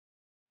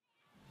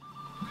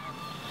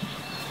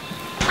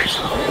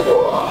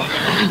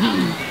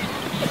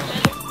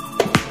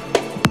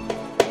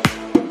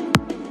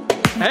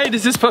Hey,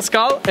 this is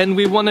Pascal and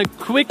we want to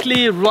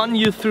quickly run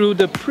you through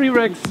the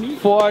prereqs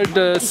for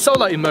the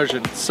solar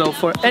immersion. So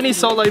for any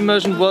solar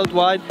immersion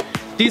worldwide,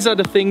 these are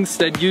the things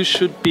that you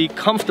should be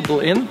comfortable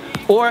in,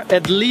 or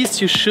at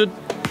least you should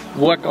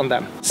work on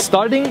them.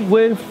 Starting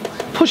with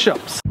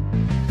push-ups.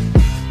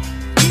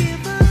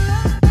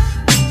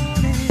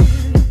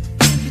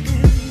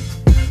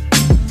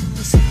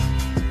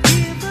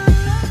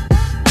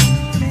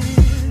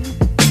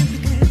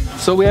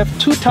 So we have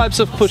two types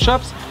of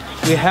push-ups.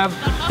 We have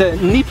the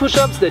knee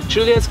push-ups that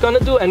Julia is gonna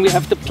do, and we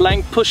have the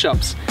plank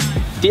push-ups.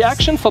 The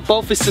action for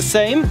both is the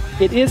same.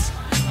 It is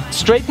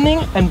straightening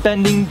and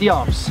bending the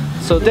arms.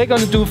 So they're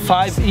gonna do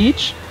 5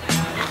 each,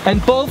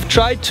 and both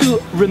try to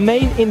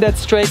remain in that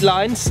straight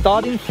line,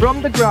 starting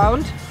from the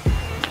ground.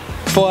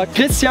 For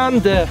Christian,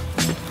 the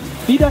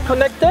feet are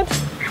connected,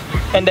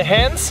 and the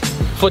hands.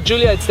 For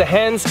Julia, it's the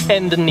hands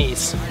and the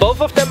knees.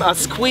 Both of them are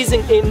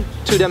squeezing in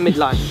to their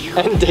midline,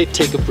 and they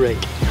take a break.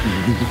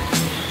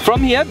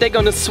 From here, they're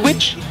gonna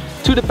switch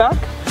to the back.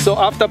 So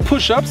after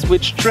push-ups,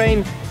 which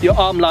train your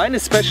arm line,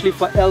 especially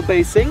for L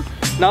basing,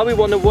 now we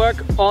wanna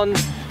work on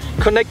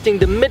connecting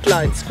the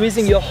midline,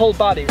 squeezing your whole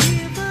body.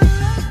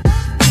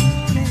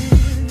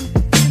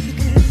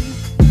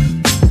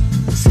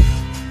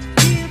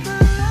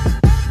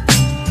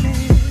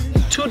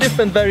 Two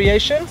different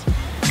variations.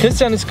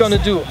 Christian is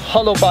gonna do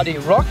hollow body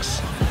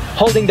rocks,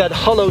 holding that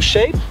hollow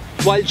shape,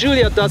 while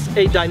Julia does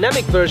a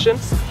dynamic version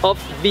of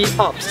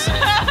V-ups.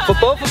 For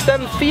both of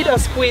them, feet are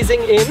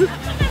squeezing in,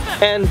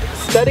 and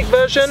static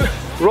version,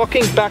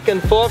 rocking back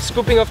and forth,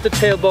 scooping off the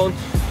tailbone.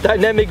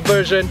 Dynamic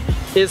version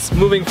is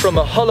moving from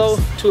a hollow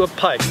to a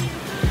pike.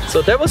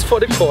 So that was for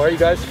the core, you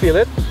guys feel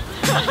it?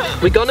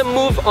 We're gonna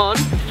move on,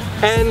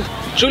 and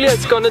Julia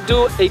is gonna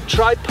do a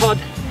tripod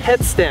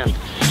headstand.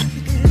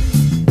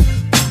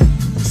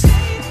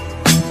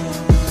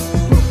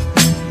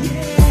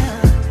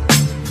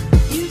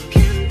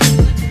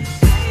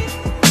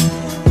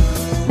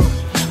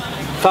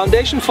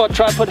 Foundation for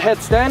tripod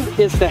headstand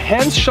is the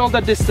hands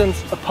shoulder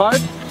distance apart,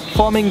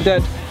 forming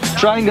that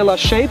triangular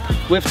shape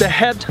with the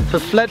head, the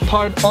flat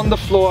part on the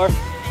floor,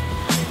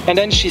 and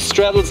then she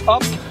straddles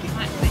up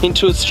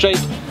into a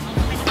straight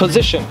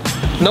position.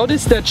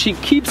 Notice that she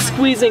keeps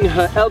squeezing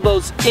her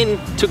elbows in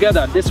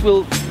together. This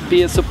will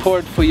be a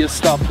support for your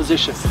start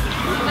position.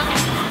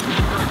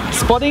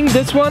 Spotting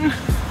this one,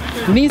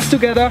 knees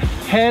together,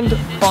 hand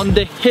on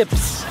the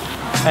hips,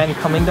 and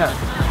coming down.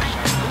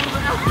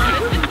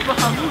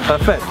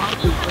 Perfect.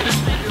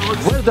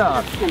 Well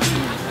done.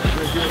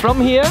 From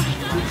here,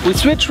 we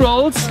switch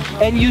roles,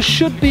 and you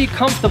should be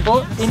comfortable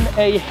in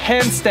a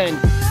handstand.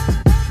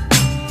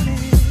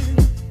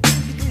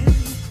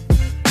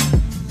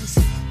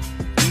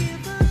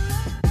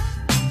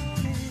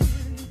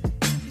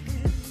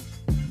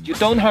 You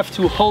don't have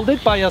to hold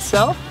it by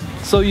yourself.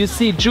 So you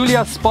see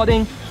Julia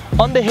spotting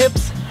on the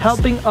hips,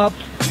 helping up,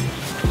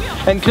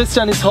 and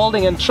Christian is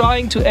holding and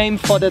trying to aim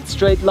for that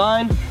straight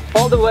line,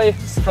 all the way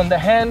from the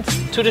hand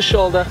to the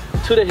shoulder,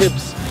 to the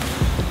hips,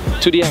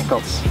 to the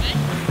ankles.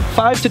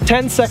 5 to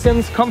 10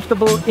 seconds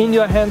comfortable in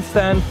your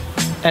handstand,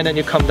 and then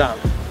you come down.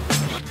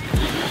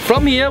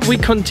 From here we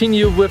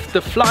continue with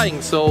the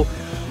flying. So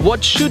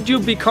what should you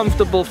be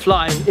comfortable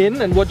flying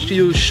in, and what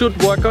you should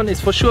work on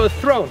is for sure a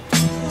throne.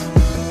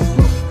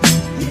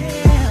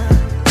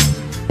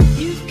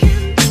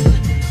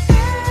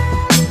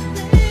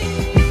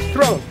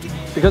 Throne,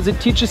 because it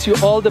teaches you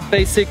all the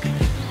basic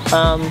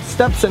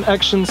steps and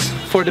actions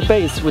for the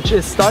base, which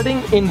is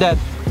starting in that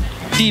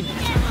deep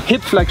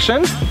hip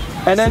flexion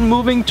and then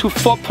moving to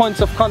 4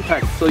 points of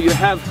contact. So you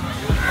have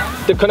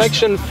the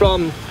connection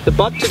from the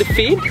butt to the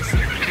feet,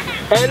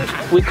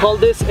 and we call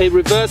this a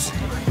reverse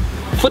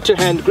foot to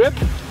hand grip,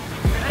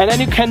 and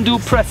then you can do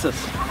presses.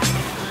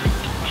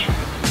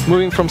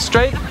 Moving from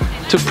straight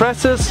to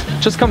presses,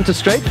 just come to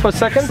straight for a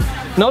second.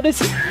 Notice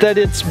that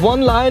it's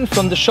one line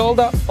from the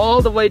shoulder all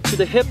the way to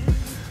the hip.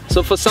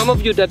 So for some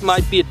of you that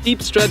might be a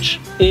deep stretch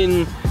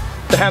in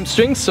the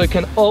hamstrings, so you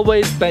can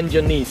always bend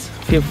your knees.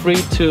 Feel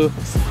free to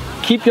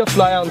keep your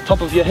flyer on top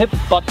of your hip,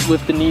 but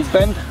with the knees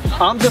bent.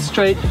 Arms are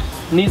straight,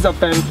 knees are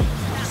bent,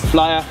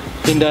 flyer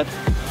in that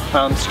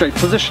straight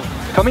position.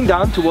 Coming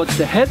down towards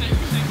the head,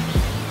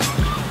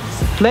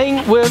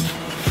 playing with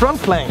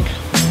front plank.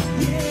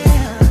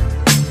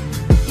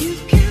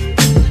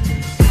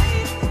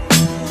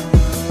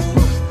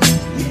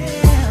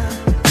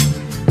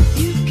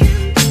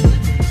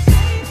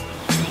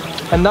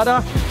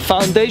 Another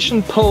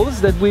foundation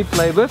pose that we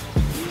play with.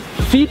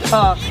 Feet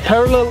are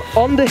parallel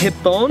on the hip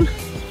bone.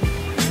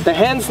 The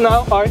hands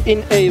now are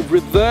in a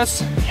reverse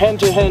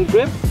hand-to-hand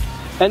grip,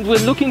 and we're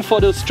looking for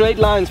those straight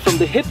lines from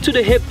the hip to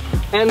the hip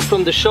and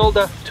from the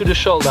shoulder to the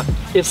shoulder.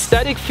 If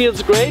static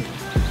feels great,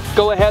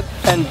 go ahead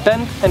and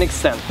bend and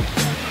extend.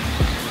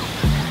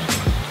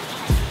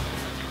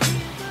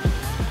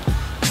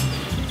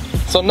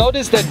 So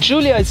notice that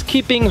Julia is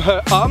keeping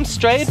her arms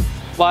straight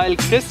while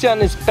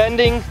Christian is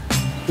bending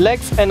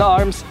legs and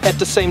arms at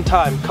the same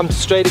time. Come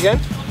straight again.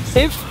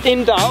 If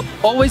in doubt,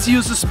 always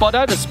use a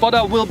spotter. The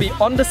spotter will be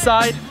on the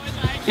side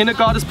in a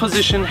goddess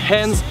position,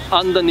 hands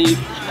underneath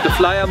the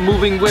flyer,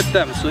 moving with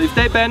them. So if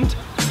they bend,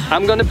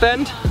 I'm gonna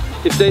bend.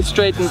 If they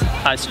straighten,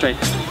 I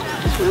straighten.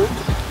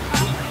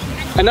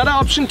 Another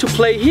option to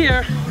play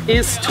here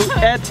is to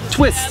add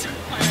twist.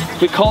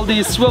 We call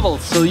these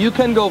swivels. So you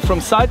can go from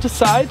side to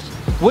side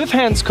with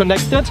hands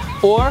connected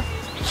or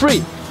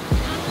free.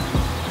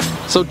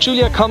 So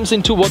Julia comes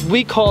into what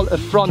we call a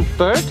front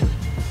bird.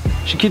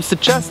 She keeps the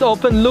chest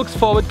open, looks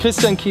forward,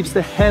 Christian keeps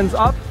the hands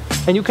up,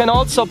 and you can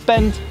also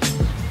bend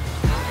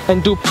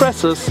and do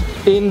presses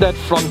in that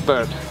front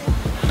bird.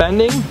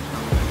 Bending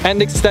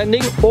and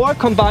extending, or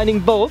combining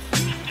both.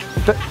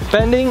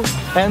 Bending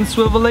and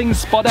swiveling.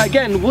 Spotter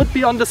again would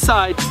be on the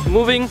side,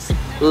 moving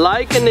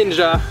like a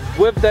ninja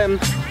with them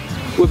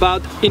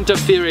without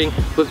interfering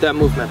with their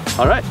movement.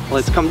 Alright,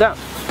 let's come down.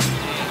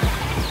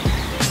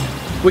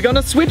 We're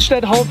gonna switch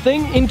that whole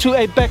thing into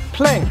a back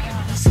plank.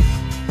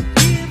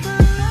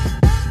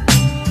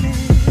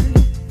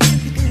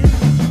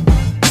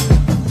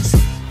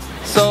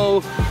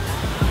 So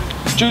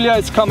Julia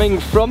is coming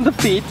from the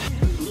feet.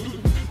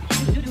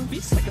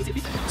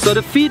 So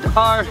the feet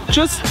are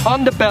just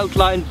on the belt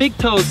line, big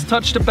toes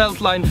touch the belt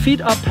line, feet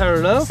are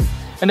parallel.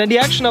 And then the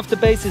action of the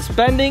base is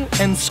bending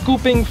and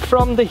scooping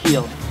from the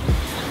heel.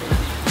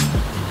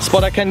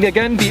 Spotter can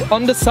again be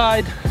on the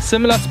side,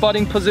 similar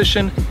spotting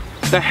position.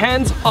 The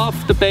hands of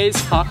the base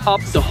are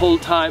up the whole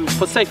time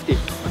for safety.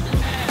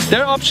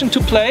 Their option to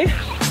play,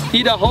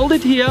 either hold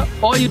it here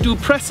or you do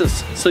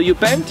presses. So you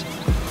bend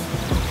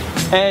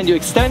and you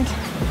extend.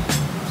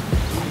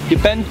 You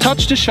bend,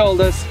 touch the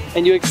shoulders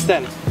and you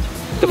extend.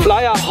 The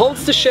flyer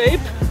holds the shape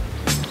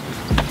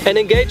and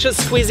engages,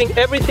 squeezing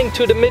everything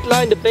to the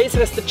midline. The base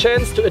has the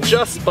chance to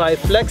adjust by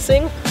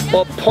flexing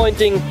or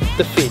pointing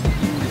the feet.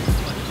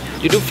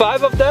 You do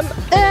 5 of them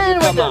and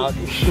you come out.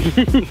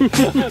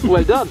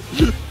 Well done.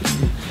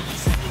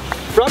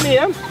 From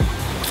here,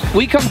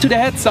 we come to the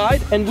head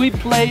side and we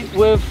play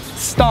with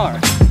star.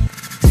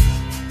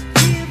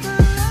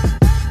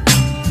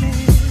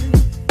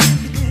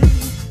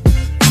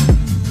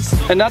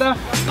 Another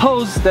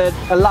pose that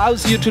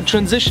allows you to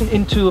transition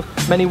into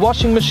many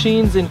washing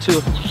machines,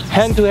 into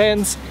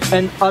hand-to-hands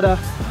and other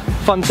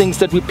fun things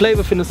that we play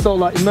with in a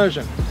solar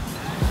immersion.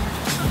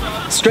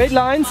 Straight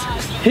lines,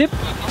 hip,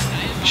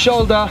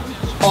 shoulder,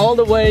 all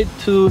the way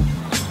to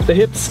the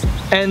hips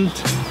and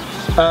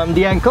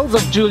the ankles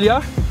of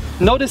Julia.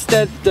 Notice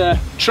that the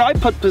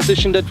tripod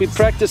position that we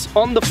practice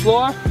on the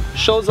floor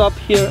shows up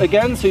here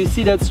again, so you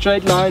see that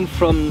straight line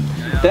from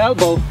the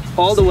elbow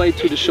all the way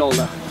to the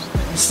shoulder.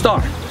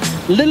 Star.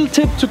 Little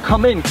tip to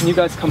come in. Can you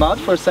guys come out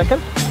for a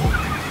second?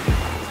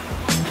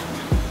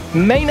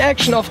 Main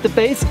action of the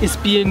base is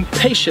being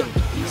patient.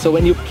 So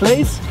when you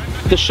place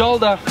the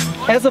shoulder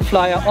as a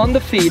flyer on the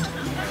feet,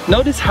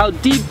 notice how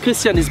deep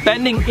Christian is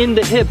bending in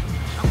the hip.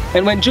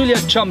 And when Julia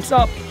jumps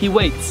up, he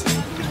waits.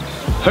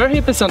 Her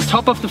hip is on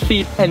top of the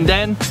feet and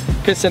then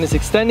Christian is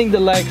extending the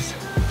legs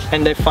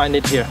and they find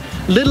it here.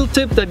 Little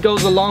tip that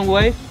goes a long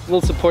way,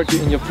 will support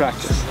you in your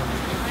practice.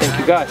 Thank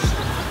you guys.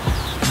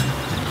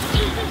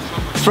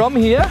 From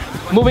here,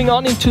 moving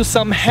on into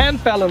some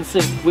hand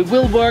balancing. We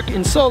will work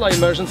in solar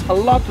immersions a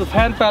lot with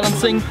hand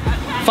balancing,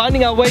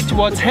 finding our way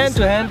towards hand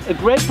to hand. A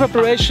great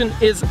preparation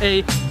is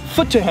a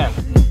foot to hand.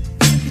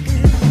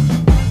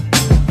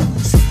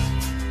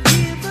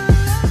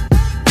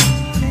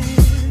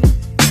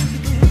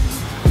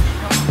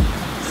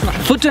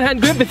 Foot to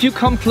hand grip, if you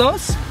come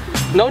close,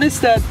 notice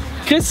that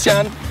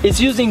Christian is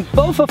using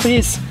both of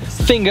his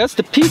fingers,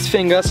 the peace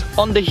fingers,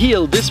 on the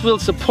heel. This will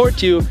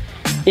support you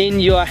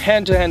in your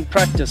hand-to-hand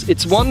practice.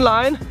 It's one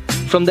line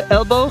from the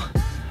elbow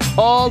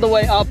all the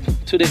way up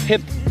to the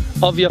hip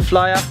of your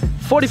flyer.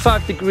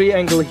 45-degree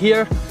angle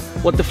here.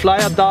 What the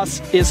flyer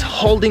does is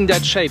holding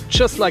that shape,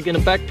 just like in a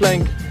back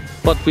plank,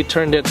 but we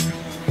turned it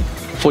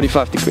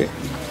 45-degree.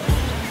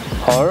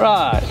 All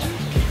right.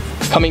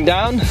 Coming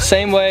down,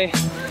 same way,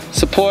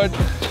 support,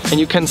 and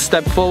you can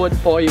step forward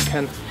or you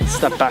can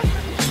step back.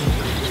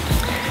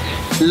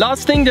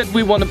 Last thing that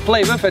we want to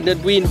play with and that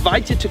we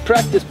invite you to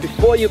practice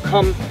before you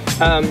come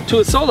to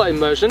a solar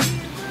immersion,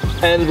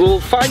 and we'll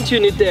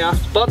fine-tune it there,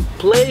 but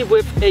play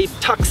with a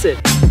TuckSit.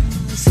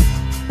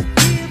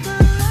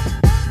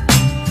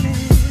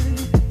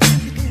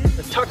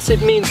 A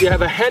TuckSit means you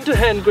have a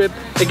hand-to-hand grip.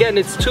 Again,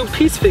 it's 2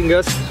 peace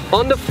fingers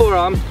on the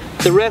forearm.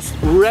 The rest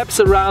wraps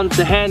around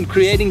the hand,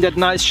 creating that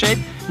nice shape.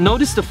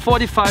 Notice the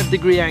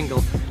 45-degree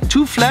angle.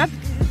 2 flat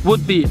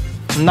would be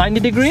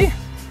 90-degree,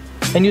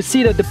 and you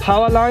see that the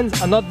power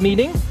lines are not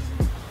meeting.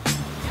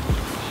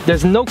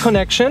 There's no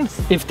connection.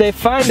 If they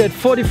find that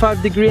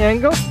 45-degree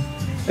angle,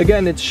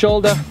 again, it's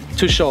shoulder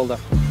to shoulder.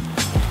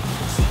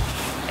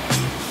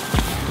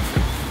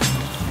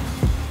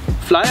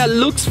 Flyer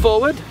looks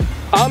forward,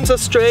 arms are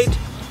straight,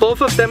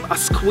 both of them are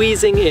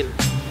squeezing in.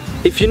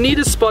 If you need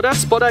a spotter,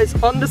 spotter is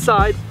on the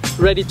side,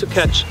 ready to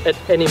catch at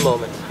any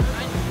moment.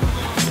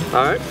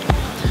 All right.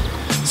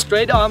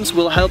 Straight arms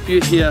will help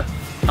you here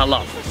a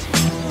lot.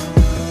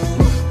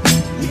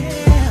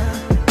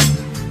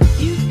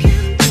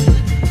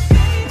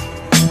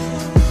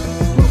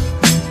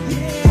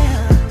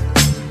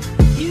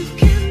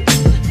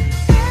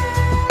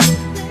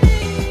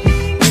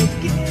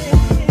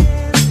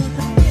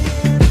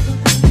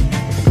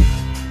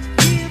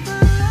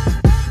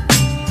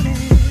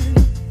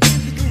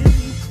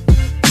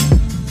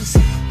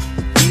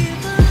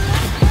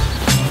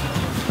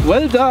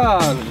 Well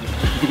done!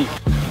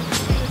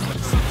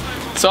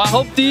 So I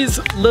hope these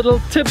little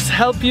tips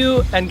help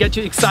you and get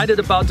you excited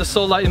about the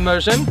solar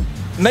immersion.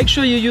 Make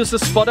sure you use a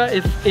spotter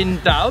if in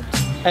doubt,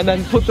 and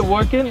then put the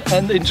work in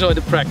and enjoy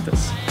the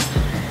practice.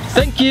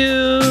 Thank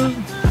you!